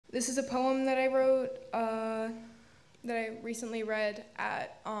This is a poem that I wrote, that I recently read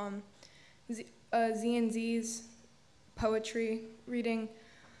at Z&Z's poetry reading.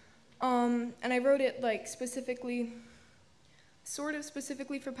 And I wrote it like specifically, sort of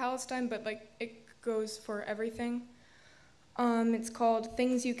specifically for Palestine, but like it goes for everything. It's called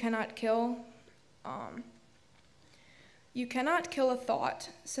Things You Cannot Kill. You cannot kill a thought,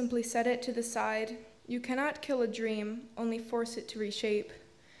 simply set it to the side. You cannot kill a dream, only force it to reshape.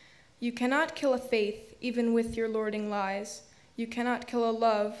 You cannot kill a faith, even with your lording lies. You cannot kill a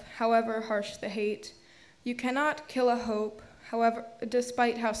love, however harsh the hate. You cannot kill a hope, however,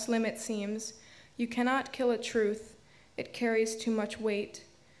 despite how slim it seems. You cannot kill a truth, it carries too much weight.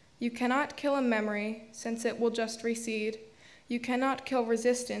 You cannot kill a memory, since it will just recede. You cannot kill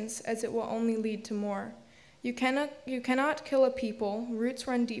resistance, as it will only lead to more. You cannot kill a people, roots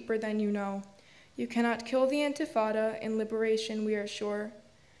run deeper than you know. You cannot kill the Intifada, in liberation we are sure.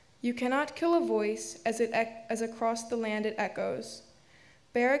 You cannot kill a voice, as across the land it echoes.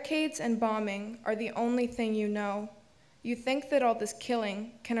 Barricades and bombing are the only thing you know. You think that all this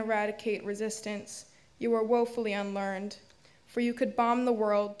killing can eradicate resistance. You are woefully unlearned. For you could bomb the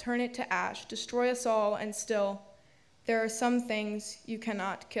world, turn it to ash, destroy us all, and still, there are some things you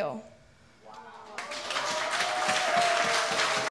cannot kill.